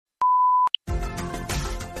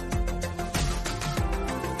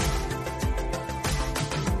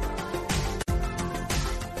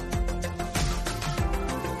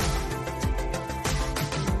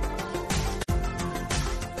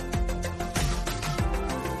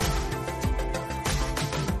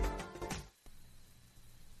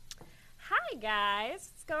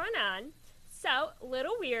guys, what's going on? So,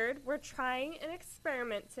 little weird. We're trying an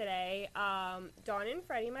experiment today. Dawn and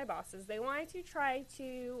Freddie, my bosses, they wanted to try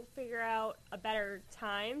to figure out a better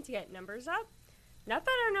time to get numbers up. Not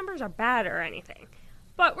that our numbers are bad or anything,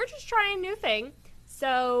 but we're just trying a new thing.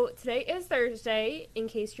 So, today is Thursday, in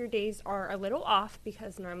case your days are a little off,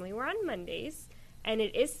 because normally we're on Mondays. And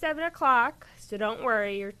it is 7 o'clock, so don't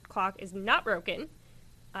worry, your clock is not broken.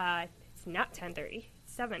 It's not 10:30,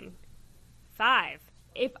 it's 7:05.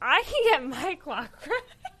 If I can get my clock right.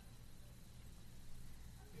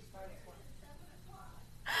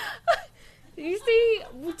 You see,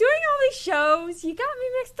 doing all these shows, you got me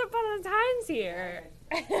mixed up on the times here.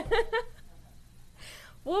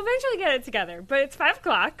 We'll eventually get it together, but it's 5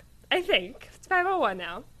 o'clock, I think. It's 5:01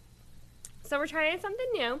 now. So we're trying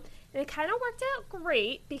something new, and it kind of worked out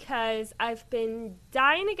great because I've been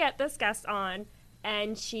dying to get this guest on,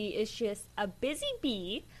 and she is just a busy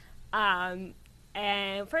bee. And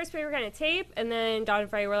first we were going to tape, and then Dawn and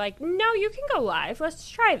Freddie were like, no, you can go live. Let's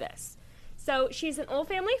try this. So she's an old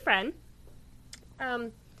family friend.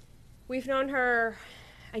 We've known her,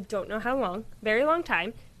 I don't know how long, very long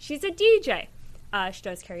time. She's a DJ. She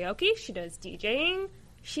does karaoke. She does DJing.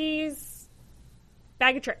 She's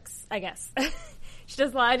bag of tricks, I guess. She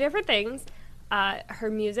does a lot of different things. Her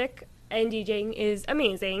music and DJing is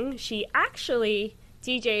amazing. She actually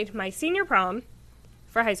DJ'd my senior prom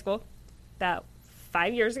for high school about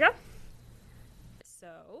 5 years ago.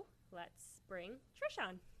 So let's bring Trish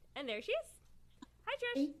on. And there she is. Hi,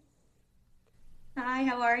 Trish. Hi,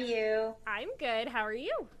 how are you? I'm good. How are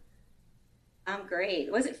you? I'm great.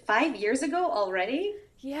 Was it 5 years ago already?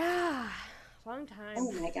 Yeah, long time.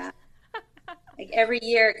 Oh my God. Like every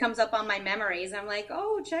year it comes up on my memories. I'm like,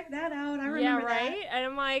 oh, check that out. I remember right? that. And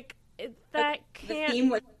I'm like, that can't. The theme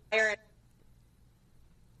was fire.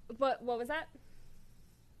 What was that?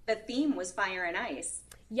 The theme was fire and ice.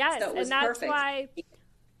 Yes, so it was and that's perfect. why.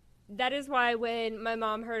 That is why when my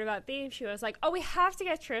mom heard about theme, she was like, "Oh, we have to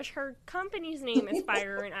get Trish. Her company's name is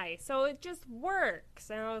Fire and Ice, so it just works."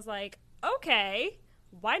 And I was like, "Okay,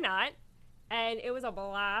 why not?" And it was a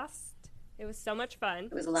blast. It was so much fun.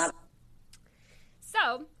 It was a lot.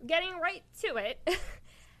 So, getting right to it,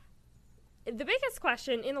 the biggest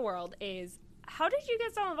question in the world is, how did you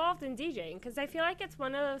get so involved in DJing? Because I feel like it's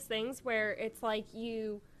one of those things where it's like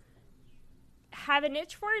you have a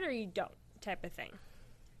niche for it or you don't type of thing.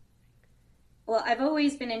 Well, I've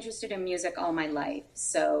always been interested in music all my life,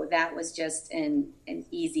 so that was just an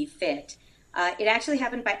easy fit. It actually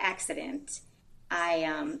happened by accident.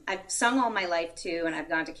 I've sung all my life too, and I've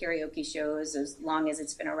gone to karaoke shows as long as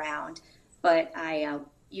it's been around. But I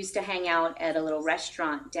used to hang out at a little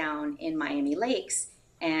restaurant down in Miami Lakes,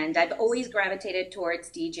 and I've always gravitated towards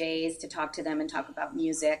DJs to talk to them and talk about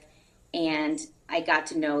music. And I got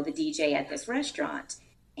to know the DJ at this restaurant,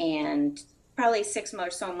 and probably 6 or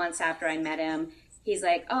so months after I met him, he's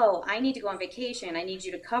like, oh, I need to go on vacation. I need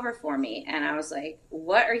you to cover for me. And I was like,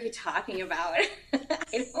 what are you talking about?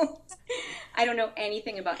 I don't know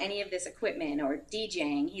anything about any of this equipment or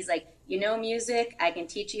DJing. He's like, you know music? I can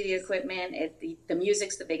teach you the equipment. The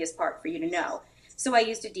music's the biggest part for you to know. So I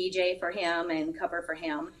used to DJ for him and cover for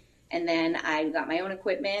him. And then I got my own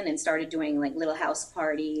equipment and started doing like little house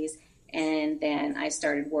parties. And then I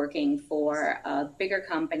started working for a bigger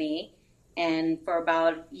company. And for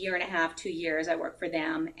about a year and a half, 2 years, I worked for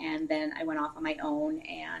them. And then I went off on my own,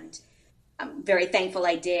 and I'm very thankful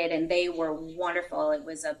I did. And they were wonderful. It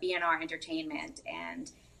was a B&R Entertainment, and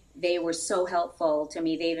they were so helpful to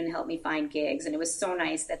me. They even helped me find gigs. And it was so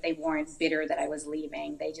nice that they weren't bitter that I was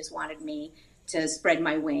leaving. They just wanted me to spread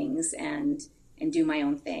my wings and do my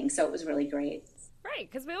own thing. So it was really great. Right,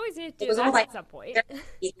 because we always need to do that at some point.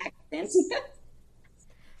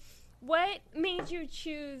 What made you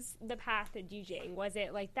choose the path of DJing? Was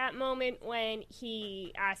it like that moment when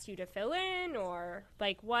he asked you to fill in, or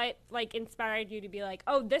like what like inspired you to be like,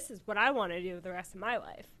 oh, this is what I want to do the rest of my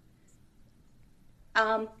life?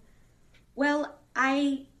 Well,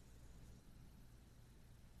 I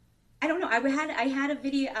don't know. I had a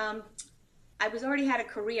video. I already had a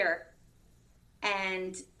career,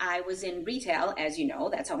 and I was in retail, as you know.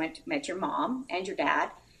 That's how I met your mom and your dad.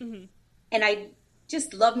 Mm-hmm. And I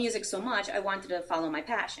just love music so much, I wanted to follow my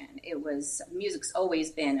passion. Music's always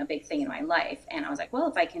been a big thing in my life. And I was like, well,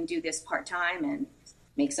 if I can do this part-time and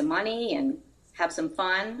make some money and have some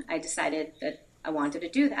fun, I decided that I wanted to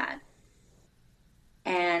do that.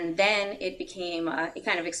 And then it became, it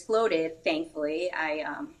kind of exploded, thankfully. I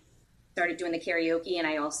started doing the karaoke, and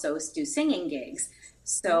I also do singing gigs.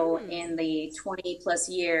 So in the 20 plus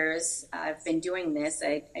years I've been doing this,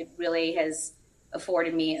 it really has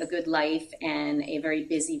afforded me a good life and a very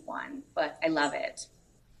busy one, but I love it.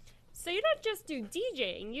 So you don't just do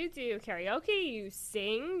DJing, you do karaoke, you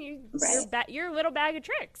sing, Right. you're a little bag of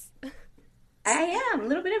tricks. I am a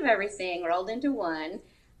little bit of everything rolled into one.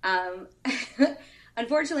 Um,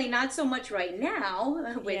 Unfortunately, not so much right now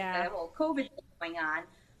with Yeah. the whole COVID thing going on.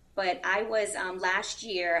 But I was last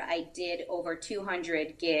year. I did over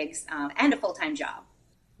 200 gigs and a full time job.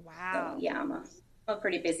 So Wow. yeah, I'm a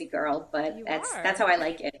pretty busy girl, but You that's are. how I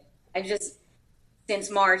like it. I just since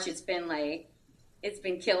March, it's been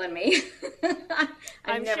killing me. I'm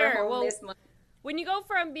I'm never sure. home Well, this month. when you go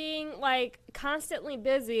from being like constantly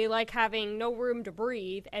busy, like having no room to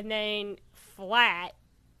breathe, and then flat,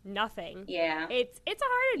 nothing, Yeah, it's a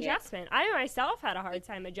hard yeah. adjustment. I myself had a hard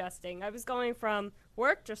time adjusting. I was going from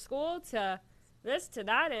work to school to this to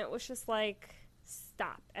that, and it was just like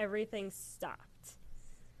stop. Everything stopped.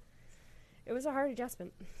 It was a hard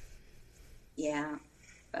adjustment. Yeah,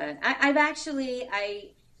 but I've actually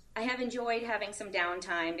I have enjoyed having some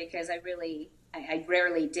downtime because I rarely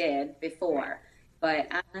did Right. before.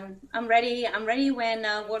 But I'm ready. I'm ready when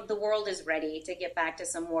the world is ready to get back to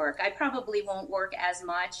some work. I probably won't work as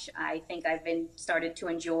much. I think I've been started to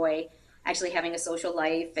enjoy actually having a social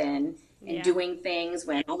life and Yeah. doing things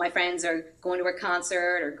when all my friends are going to a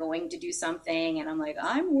concert or going to do something, and I'm like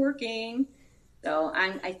I'm working. So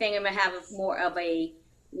I think I'm gonna have more of a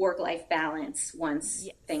work-life balance once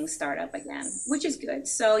things Yes. start up again, which is good.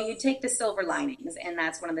 So you take the silver linings, and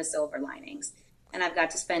that's one of the silver linings. And I've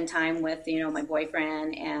got to spend time with, my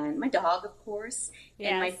boyfriend and my dog, of course,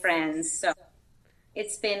 and my Yes. friends. So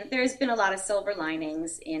there's been a lot of silver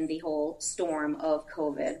linings in the whole storm of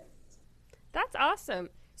COVID. That's awesome.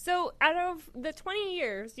 So, out of the 20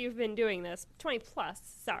 years you've been doing this, 20 plus,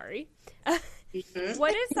 sorry, Hmm.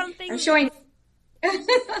 what is I'm something showing.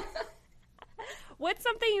 what's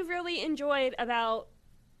something you've really enjoyed about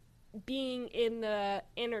being in the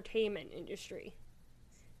entertainment industry?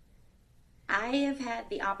 I have had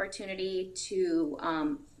the opportunity to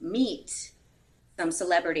meet some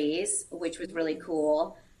celebrities, which was really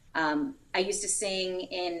cool. I used to sing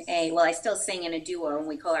I still sing in a duo, and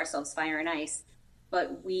we call ourselves Fire and Ice.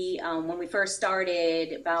 But when we first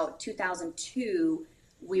started about 2002,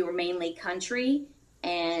 we were mainly country,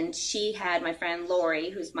 and she had my friend Lori,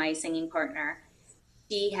 who's my singing partner.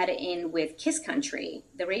 She had it in with Kiss Country,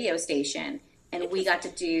 the radio station, and we got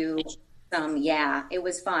Interesting. to do yeah, it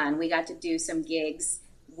was fun. We got to do some gigs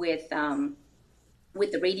with um,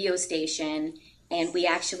 with the radio station, and we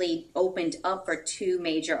actually opened up for two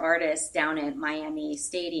major artists down at Miami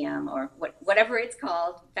Stadium or whatever it's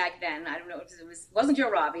called back then. I don't know if wasn't Joe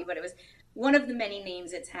Robbie, but it was one of the many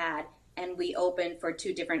names it's had. And we opened for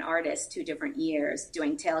two different artists, 2 different years,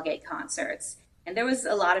 doing tailgate concerts. And there was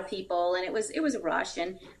a lot of people, and it was a rush.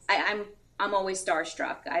 And I'm always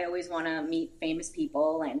starstruck. I always want to meet famous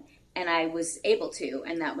people, and I was able to,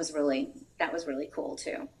 and that was really cool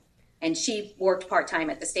too. And she worked part time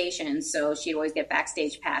at the station, so she'd always get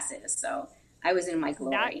backstage passes. So I was in my That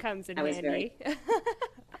glory. comes in I was very handy.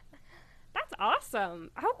 That's awesome.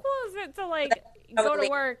 How cool is it to like go to probably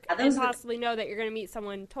work yeah, and those are the possibly know that you're going to meet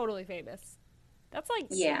someone totally famous? That's like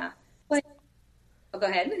yeah. But go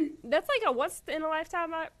ahead. that's like a once in a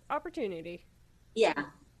lifetime opportunity. Yeah,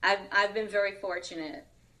 I've been very fortunate.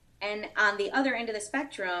 And on the other end of the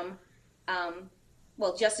spectrum, um,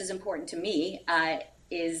 well, just as important to me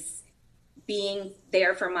is being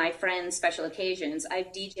there for my friends' special occasions. I've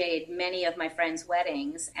DJ'd many of my friends'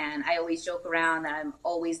 weddings, and I always joke around that I'm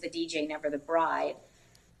always the DJ, never the bride.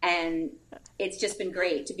 And it's just been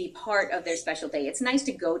great to be part of their special day. It's nice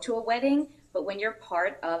to go to a wedding, but when you're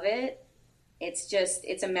part of it, it's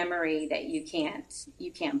a memory that you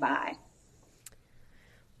can't buy.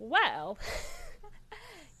 Well,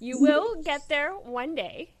 you will get there one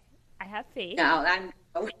day. I have faith. No, I'm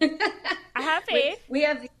I have we faith. we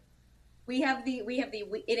have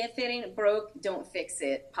if it ain't broke, don't fix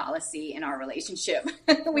it policy in our relationship.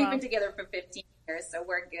 We've been Well, together for 15 years, so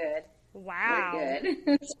we're good. We're wow.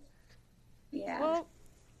 good. Yeah. Well,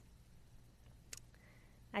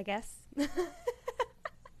 I guess.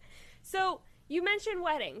 So, you mentioned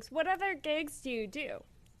weddings. What other gigs do you do?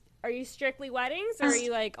 Are you strictly weddings or are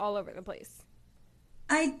you like all over the place?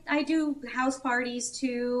 I do house parties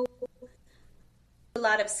too. A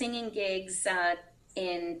lot of singing gigs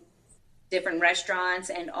in different restaurants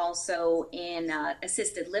and also in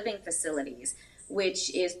assisted living facilities,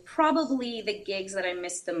 which is probably the gigs that I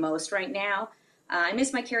miss the most right now. I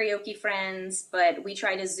miss my karaoke friends, but we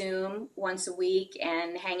try to Zoom once a week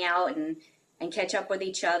and hang out and catch up with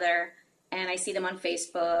each other. And I see them on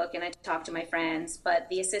Facebook and I talk to my friends. But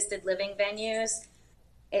the assisted living venues,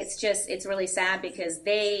 it's really sad because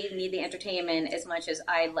they need the entertainment as much as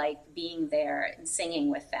I like being there and singing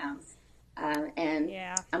with them. And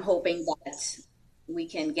Yeah. I'm hoping that we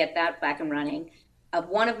can get that back and running.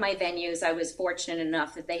 One of my venues, I was fortunate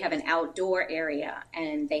enough that they have an outdoor area,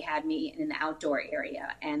 and they had me in an outdoor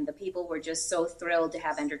area, and the people were just so thrilled to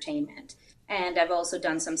have entertainment. And I've also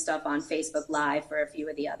done some stuff on Facebook Live for a few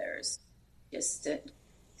of the others. Just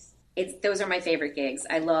those are my favorite gigs.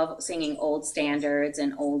 I love singing old standards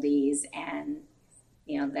and oldies, and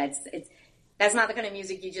that's not the kind of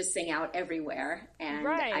music you just sing out everywhere. And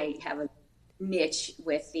Right. I have a niche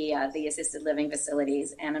with the assisted living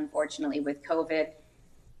facilities, and unfortunately with COVID,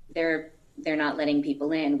 they're not letting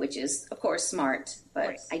people in, which is of course smart, but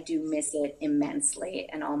Right. I do miss it immensely,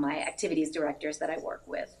 and all my activities directors that I work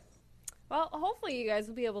with. Well, hopefully you guys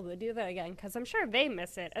will be able to do that again, because I'm sure they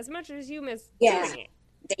miss it as much as you miss Yeah. doing it.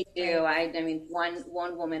 They do. Right. I mean,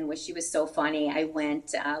 one woman she was so funny. I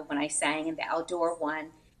went when I sang in the outdoor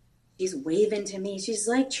one. She's waving to me. She's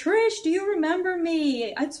like, "Trish, do you remember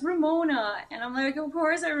me? It's Ramona." And I'm like, "Of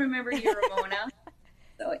course I remember you, Ramona."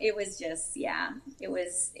 So it was just, yeah, it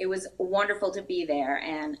was wonderful to be there,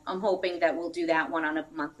 and I'm hoping that we'll do that one on a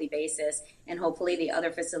monthly basis, and hopefully the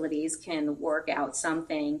other facilities can work out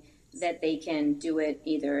something that they can do it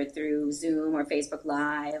either through Zoom or Facebook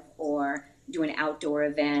Live, or do an outdoor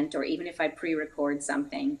event, or even if I pre-record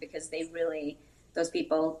something, because those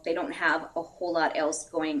people, they don't have a whole lot else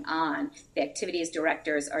going on. The activities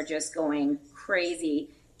directors are just going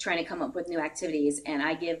crazy trying to come up with new activities, and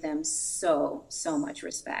I give them so much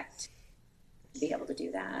respect to be able to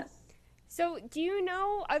do that. So, do you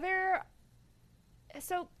know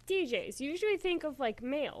so DJs usually think of like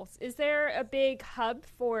males. Is there a big hub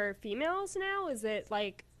for females now? Is it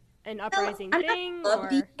like an uprising I'm thing, not a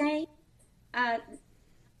club or DJ.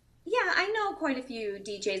 Yeah, I know quite a few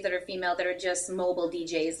DJs that are female that are just mobile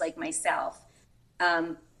DJs like myself.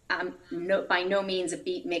 I'm by no means a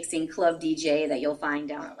beat mixing club DJ that you'll find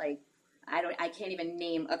down at I can't even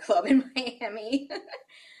name a club in Miami.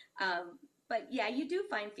 But yeah, you do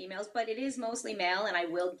find females, but it is mostly male, and I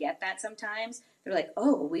will get that sometimes. They're like,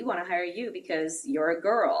 "Oh, we want to hire you because you're a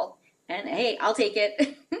girl," and hey, I'll take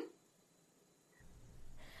it.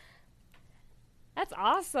 That's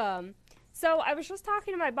awesome. So I was just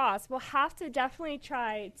talking to my boss. We'll have to definitely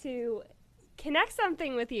try to connect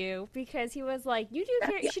something with you, because he was like,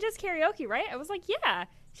 she does karaoke, right? I was like, yeah.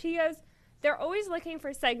 She goes, they're always looking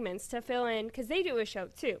for segments to fill in, because they do a show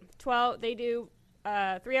too. They do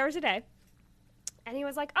 3 hours a day. And he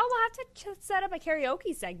was like, oh, we'll have to set up a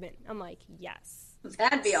karaoke segment. I'm like, yes.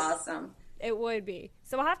 That'd be awesome. It would be.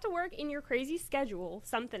 So we'll have to work in your crazy schedule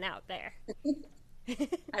something out there.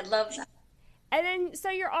 I'd love that. And then,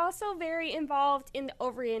 so you're also very involved in the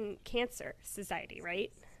Ovarian Cancer Society,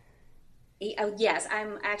 right? Yes,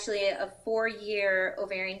 I'm actually a 4-year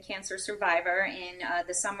ovarian cancer survivor. In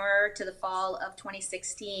the summer to the fall of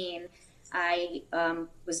 2016, I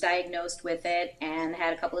was diagnosed with it and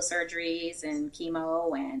had a couple of surgeries and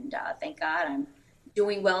chemo, and thank God I'm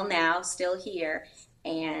doing well now, still here.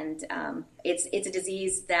 And it's a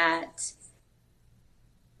disease that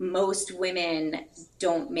most women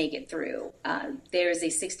don't make it through. There's a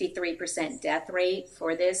 63% death rate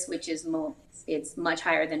for this, which is it's much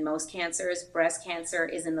higher than most cancers. Breast cancer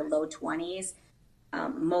is in the low 20s.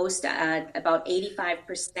 About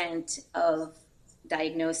 85% of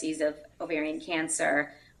diagnoses of ovarian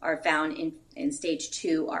cancer are found in stage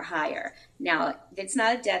 2 or higher. Now, it's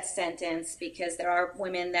not a death sentence, because there are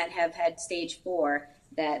women that have had stage 4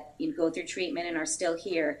 that go through treatment and are still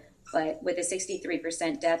here. But with a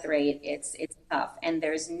 63% death rate, it's tough. And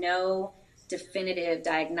there's no definitive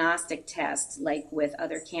diagnostic test like with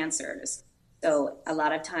other cancers. So a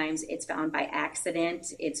lot of times it's found by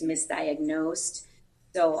accident, it's misdiagnosed.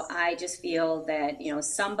 So I just feel that,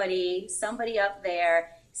 somebody up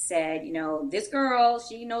there said, this girl,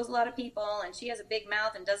 she knows a lot of people, and she has a big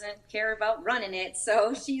mouth and doesn't care about running it.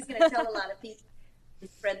 So she's going to tell a lot of people and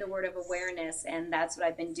spread the word of awareness. And that's what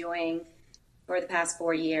I've been doing for the past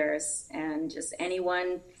 4 years. And just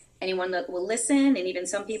anyone that will listen, and even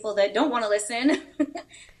some people that don't want to listen,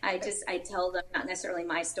 I tell them not necessarily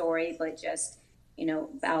my story, but just,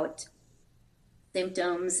 about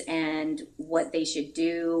symptoms and what they should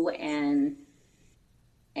do. And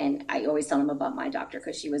I always tell them about my doctor,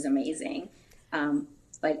 because she was amazing.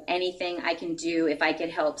 But anything I can do, if I could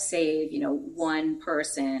help save, one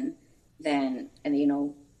person, then,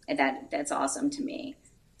 that's awesome to me.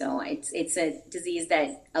 So it's a disease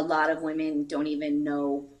that a lot of women don't even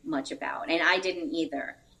know much about. And I didn't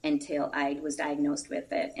either until I was diagnosed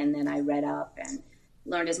with it. And then I read up and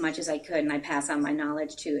learned as much as I could, and I pass on my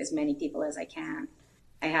knowledge to as many people as I can.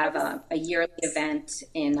 I I have was a yearly event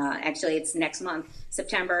in, actually, it's next month.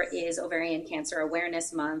 September is Ovarian Cancer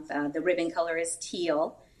Awareness Month. The ribbon color is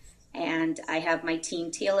teal. And I have my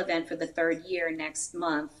Team Teal event for the third year next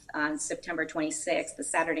month on September 26th, the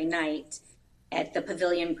Saturday night, at the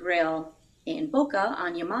Pavilion Grill in Boca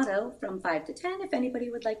on Yamato from 5 to 10 if anybody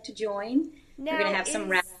would like to join. We're going to now have some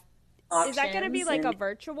is that going to be auctions like a and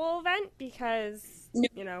virtual event because no,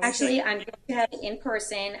 we can't. actually, I'm going to have it in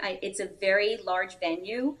person. It's a very large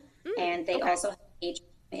venue, and they Okay. also have atrium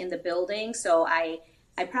in the building. So I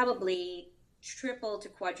probably tripled to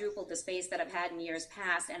quadrupled the space that I've had in years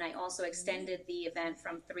past, and I also extended the event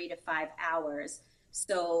from 3 to 5 hours.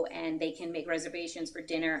 So, and they can make reservations for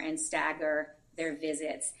dinner and stagger their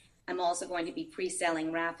visits. I'm also going to be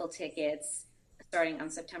pre-selling raffle tickets starting on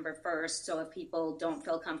September 1st. So if people don't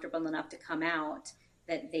feel comfortable enough to come out,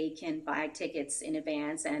 that they can buy tickets in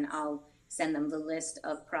advance, and I'll send them the list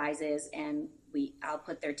of prizes, and I'll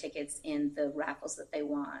put their tickets in the raffles that they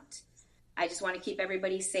want. I just want to keep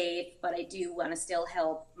everybody safe, but I do want to still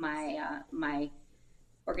help my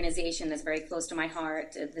organization that's very close to my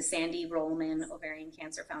heart, the Sandy Rollman Ovarian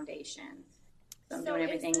Cancer Foundation. So I'm So doing is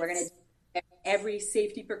everything. We're going this to do every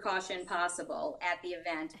safety precaution possible at the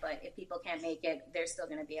event, but if people can't make it, they're still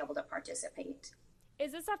going to be able to participate.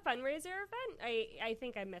 is this a fundraiser event? I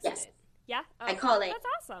think I missed Yes, it. Yeah. I Oh, call it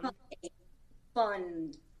that's awesome. a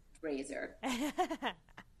fundraiser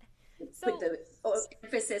with So the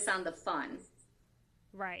emphasis on the fun.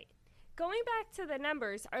 right. Going back to the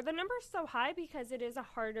numbers, are the numbers so high because it is a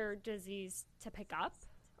harder disease to pick up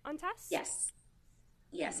on tests? Yes,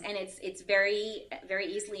 yes, and it's very very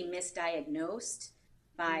easily misdiagnosed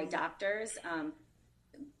by doctors.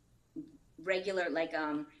 Regular like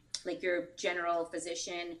your general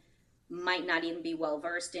physician might not even be well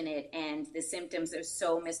versed in it, and the symptoms are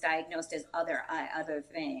so misdiagnosed as other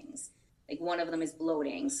things. Like one of them is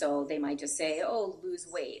bloating, so they might just say, "Oh, lose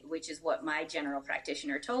weight," which is what my general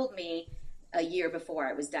practitioner told me a year before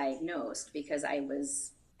I was diagnosed, because I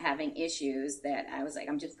was having issues that I was like,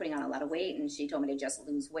 "I'm just putting on a lot of weight," and she told me to just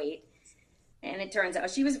lose weight. And it turns out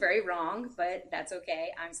she was very wrong, but that's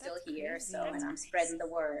okay. I'm still That's here, crazy. so and I'm spreading the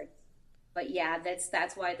word. But yeah,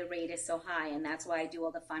 that's why the rate is so high, and that's why I do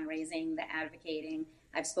all the fundraising, the advocating.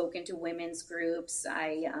 I've spoken to women's groups.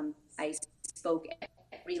 I spoke at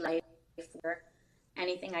every life for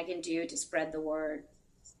anything I can do to spread the word.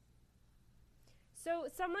 So,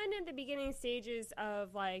 someone in the beginning stages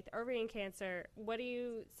of like ovarian cancer, what do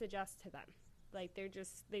you suggest to them? Like they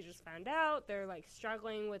just found out, they're like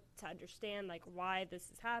struggling with to understand like why this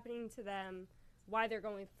is happening to them, why they're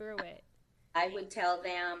going through it. I would tell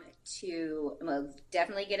them to, well,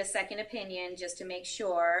 definitely get a second opinion just to make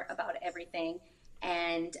sure about everything,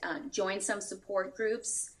 and join some support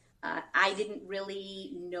groups. I didn't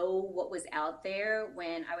really know what was out there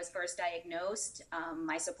when I was first diagnosed.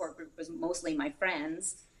 My support group was mostly my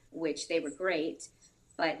friends, which they were great.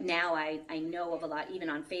 But now I know of a lot, even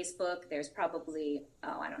on Facebook. There's probably,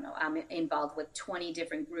 oh, I don't know, I'm involved with 20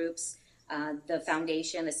 different groups. The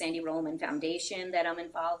foundation, the Sandy Rollman Foundation that I'm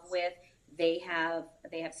involved with, they have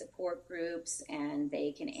support groups, and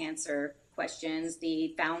they can answer questions.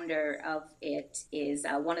 The founder of it is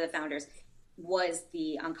one of the founders was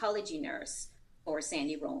the oncology nurse for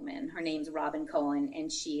Sandy Rollman. Her name's Robin Cohen,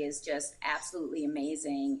 and she is just absolutely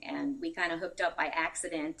amazing. And we kind of hooked up by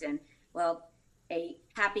accident, and well, a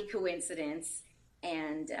happy coincidence.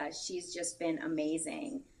 And she's just been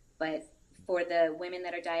amazing. But for the women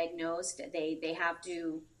that are diagnosed, they have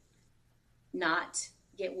to not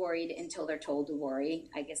get worried until they're told to worry.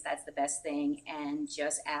 I guess that's the best thing. And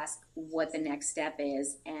just ask what the next step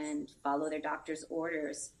is and follow their doctor's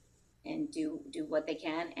orders and do what they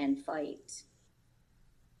can and fight.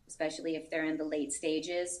 Especially if they're in the late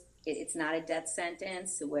stages. It's not a death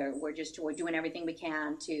sentence. We're doing everything we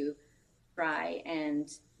can to try and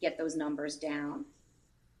get those numbers down.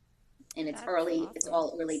 And it's That's early, awesome. it's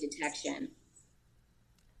all early detection.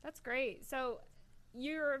 That's great. So,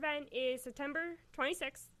 your event is September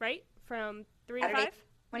 26th, right? From 3 to Saturday,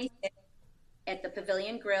 5? 26th at the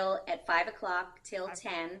Pavilion Grill at 5 o'clock till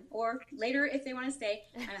 10, or later if they want to stay.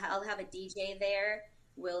 And I'll have a DJ there.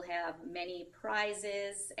 We'll have many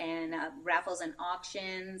prizes and raffles and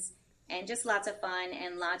auctions, and just lots of fun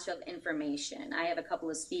and lots of information. I have a couple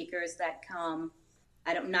of speakers that come.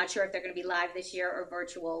 I'm not sure if they're going to be live this year or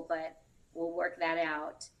virtual, but we'll work that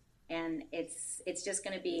out. And it's just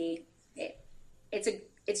going to be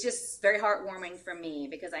it's just very heartwarming for me,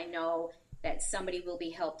 because I know that somebody will be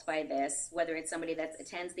helped by this, whether it's somebody that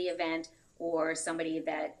attends the event or somebody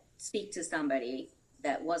that speaks to somebody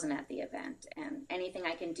that wasn't at the event. And anything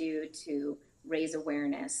I can do to raise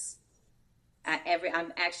awareness.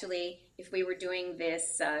 I'm actually, if we were doing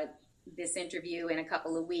this interview in a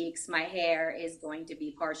couple of weeks, my hair is going to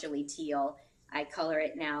be partially teal. I color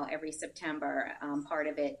it now every September, part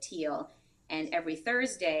of it teal. And every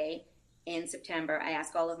Thursday in September, I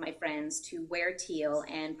ask all of my friends to wear teal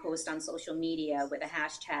and post on social media with a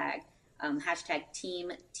hashtag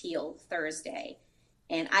Team Teal Thursday.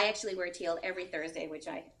 And I actually wear teal every Thursday, which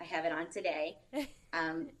I have it on today.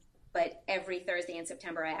 But every Thursday in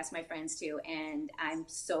September, I ask my friends to, and I'm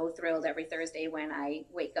so thrilled every Thursday when I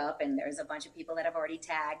wake up and there's a bunch of people that I've already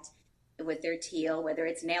tagged with their teal, whether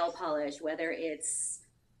it's nail polish, whether it's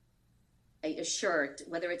a shirt,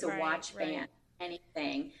 whether it's a watch band,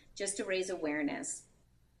 anything, just to raise awareness.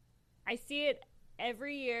 I see it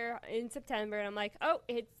every year in September, and I'm like, oh,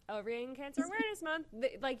 it's Ovarian Cancer Awareness Month.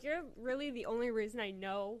 Like, you're really the only reason I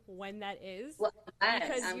know when that is. Well,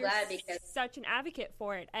 I'm glad because such an advocate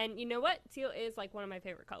for it. And you know what? Teal is like one of my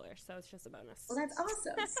favorite colors, so it's just a bonus. Well, that's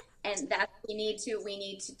awesome. And that's we need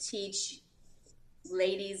to teach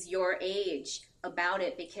ladies your age about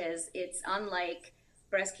it, because it's unlike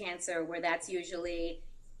breast cancer, where that's usually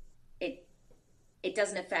it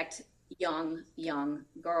doesn't affect young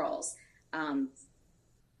girls.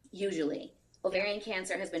 Usually, ovarian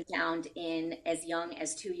cancer has been found in as young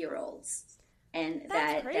as 2-year-olds, and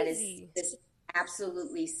that is this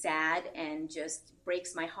absolutely sad and just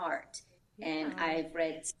breaks my heart. Yeah. And I've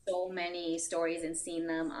read so many stories and seen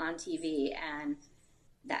them on TV, and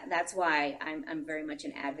that's why I'm very much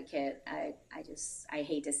an advocate. I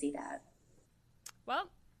hate to see that. Well,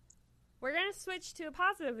 we're going to switch to a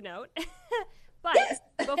positive note, but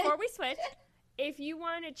before we switch, if you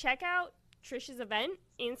want to check out Trish's event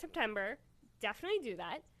in September, definitely do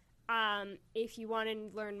that. If you want to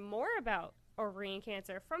learn more about ovarian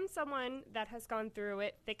cancer from someone that has gone through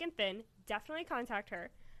it thick and thin, definitely contact her.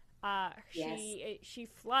 Yes. She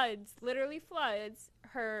literally floods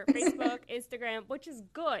her Facebook, Instagram, which is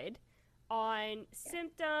good, on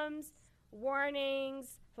symptoms,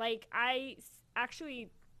 warnings. Like, I actually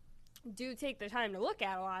do take the time to look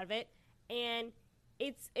at a lot of it, and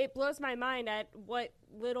it blows my mind at what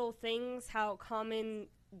little things, how common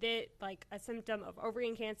that, like, a symptom of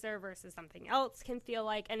ovarian cancer versus something else can feel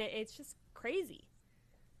like, and it's just crazy.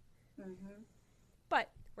 Mm-hmm. But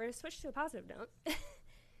we're going to switch to a positive note.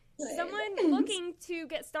 Someone looking to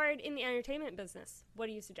get started in the entertainment business, what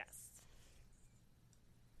do you suggest?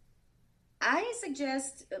 I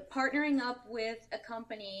suggest partnering up with a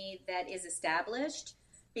company that is established,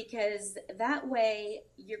 because that way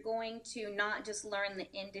you're going to not just learn the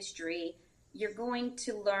industry, you're going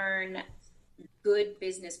to learn good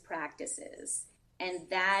business practices. And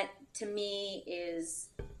that, to me, is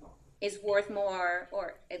worth more,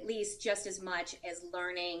 or at least just as much as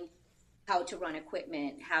learning how to run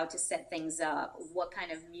equipment, how to set things up, what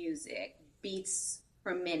kind of music, beats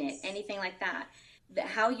per minute, anything like that.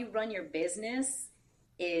 How you run your business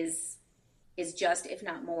is just, if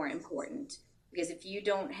not more, important. Because if you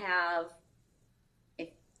don't have,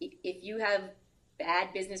 if you have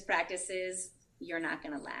bad business practices, you're not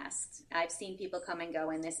going to last. I've seen people come and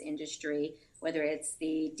go in this industry, whether it's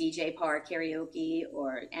the DJ park, karaoke,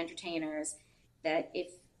 or entertainers, that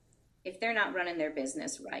if they're not running their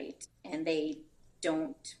business right and they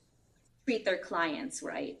don't treat their clients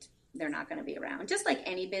right, they're not going to be around. Just like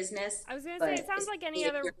any business. I was going to say, it sounds like any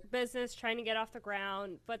other business trying to get off the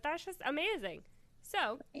ground, but that's just amazing.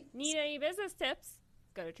 So, need any business tips?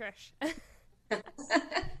 Go to Trish.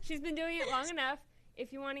 She's been doing it long enough.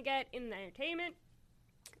 If you want to get in the entertainment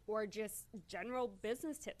or just general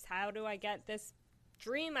business tips, how do I get this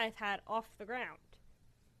dream I've had off the ground?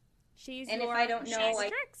 She's and your if I don't know,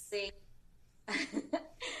 tricks.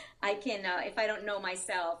 I can. If I don't know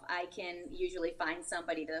myself, I can usually find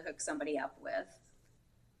somebody to hook somebody up with.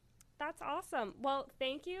 That's awesome. Well,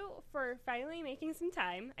 thank you for finally making some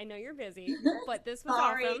time. I know you're busy, but this was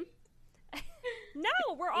awesome.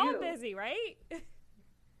 No, we're all busy, right?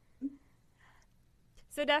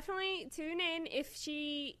 So definitely tune in if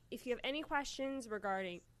you have any questions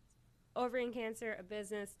regarding ovarian cancer, a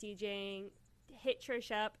business, DJing. Hit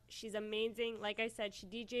Trish up. She's amazing. Like I said, she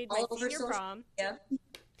DJ'd my senior prom. Yeah.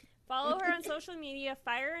 Follow her on social media.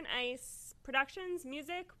 Fire and Ice Productions,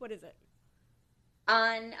 music. What is it?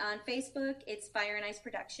 On Facebook, it's Fire and Ice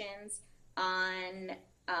Productions.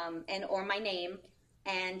 Or my name.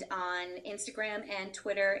 And on Instagram and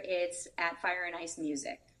Twitter, it's at Fire and Ice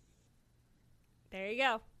Music. There you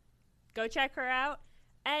go. Go check her out.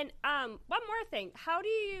 And one more thing. How do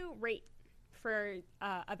you rate for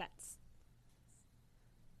events?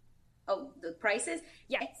 Oh, the prices?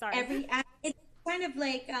 Yeah, sorry. It's kind of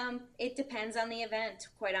like, it depends on the event,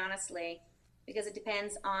 quite honestly. because it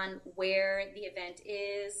depends on where the event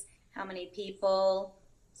is, how many people.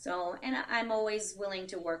 So, and I'm always willing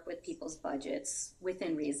to work with people's budgets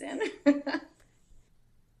within reason.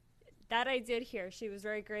 That I did hear. She was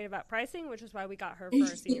very great about pricing, which is why we got her for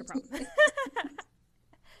our senior prom.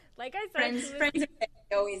 Like I said, friends and family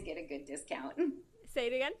always get a good discount. Say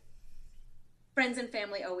it again. Friends and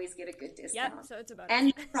family always get a good discount. Yep, so it's about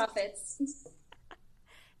and profits.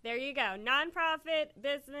 There you go. Nonprofit,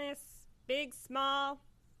 business, big, small,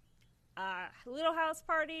 little house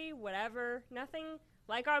party, whatever. Nothing,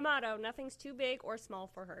 like our motto, nothing's too big or small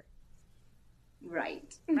for her.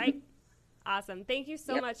 Right. Right? Awesome. Thank you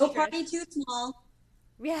so much, No Trish. party too small.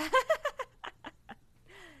 Yeah.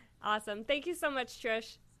 Awesome. Thank you so much,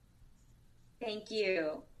 Trish. Thank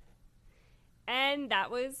you. And that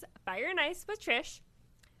was Fire and Ice with Trish.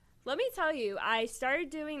 Let me tell you, I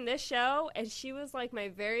started doing this show, and she was like my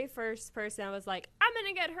very first person. I was like, I'm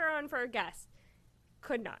going to get her on for a guest.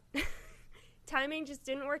 Could not. Timing just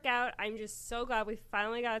didn't work out. I'm just so glad we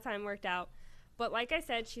finally got a time worked out. But like I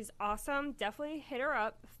said, she's awesome. Definitely hit her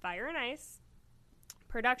up. Fire and Ice.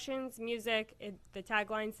 Productions, music, the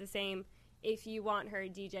tagline's the same. If you want her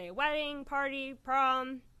DJ a wedding, party,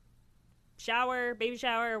 prom, shower, baby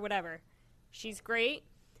shower, whatever. She's great.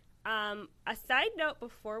 A side note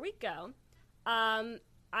before we go, I'm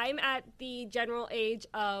at the general age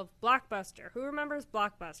of Blockbuster. Who remembers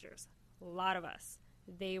Blockbusters? A lot of us.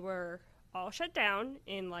 They were all shut down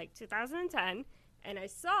in like 2010. And I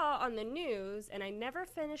saw on the news, and I never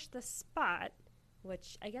finished the spot,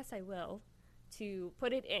 which I guess I will, to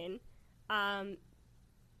put it in.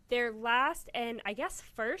 Their last and I guess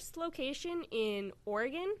first location in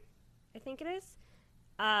Oregon, I think it is.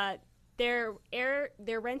 They're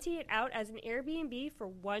renting it out as an Airbnb for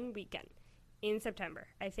 1 weekend in September.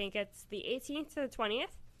 I think it's the 18th to the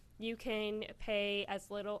 20th. You can pay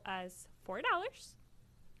as little as $4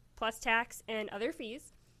 plus tax and other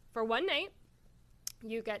fees for one night.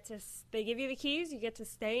 They give you the keys, you get to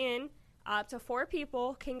stay in. Up to 4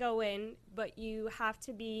 people can go in, but you have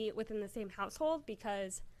to be within the same household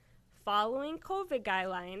because following COVID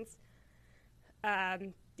guidelines,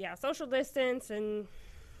 social distance and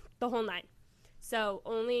the whole 9. So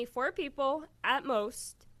only 4 people at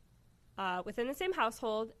most within the same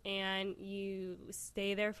household, and you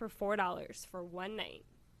stay there for $4 for one night.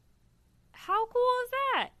 How cool is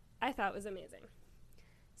that? I thought it was amazing.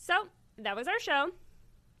 So that was our show.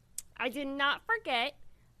 I did not forget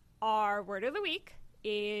our word of the week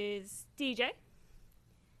is DJ,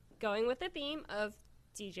 going with the theme of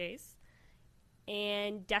DJs.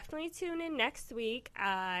 And definitely tune in next week.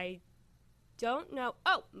 I don't know.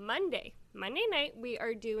 Oh, Monday night, we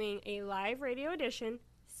are doing a live radio edition,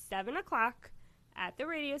 7 o'clock at the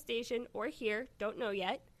radio station or here. Don't know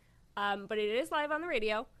yet. But it is live on the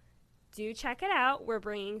radio. Do check it out. We're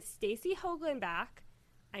bringing Stacey Hoagland back.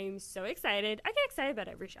 I am so excited. I get excited about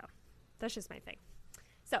every show. That's just my thing.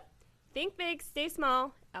 So, think big, stay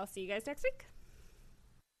small. I'll see you guys next week.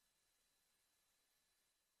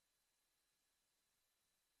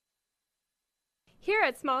 Here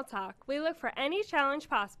at Small Talk, we look for any challenge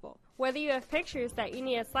possible. Whether you have pictures that you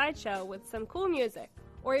need a slideshow with some cool music,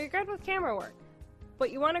 or you're good with camera work,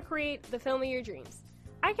 but you want to create the film of your dreams,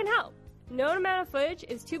 I can help. No amount of footage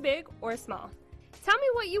is too big or small. Tell me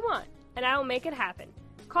what you want, and I will make it happen.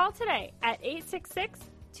 Call today at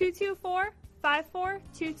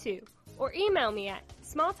 866-224-5422 or email me at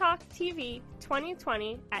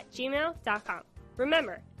smalltalktv2020@gmail.com.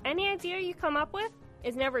 Remember, any idea you come up with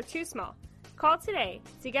is never too small. Call today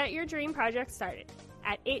to get your dream project started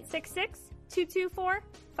at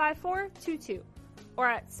 866-224-5422 or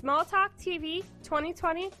at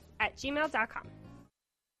smalltalktv2020@gmail.com.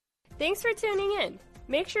 Thanks for tuning in.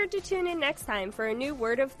 Make sure to tune in next time for a new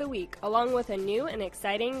word of the week along with a new and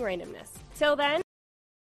exciting randomness. Till then,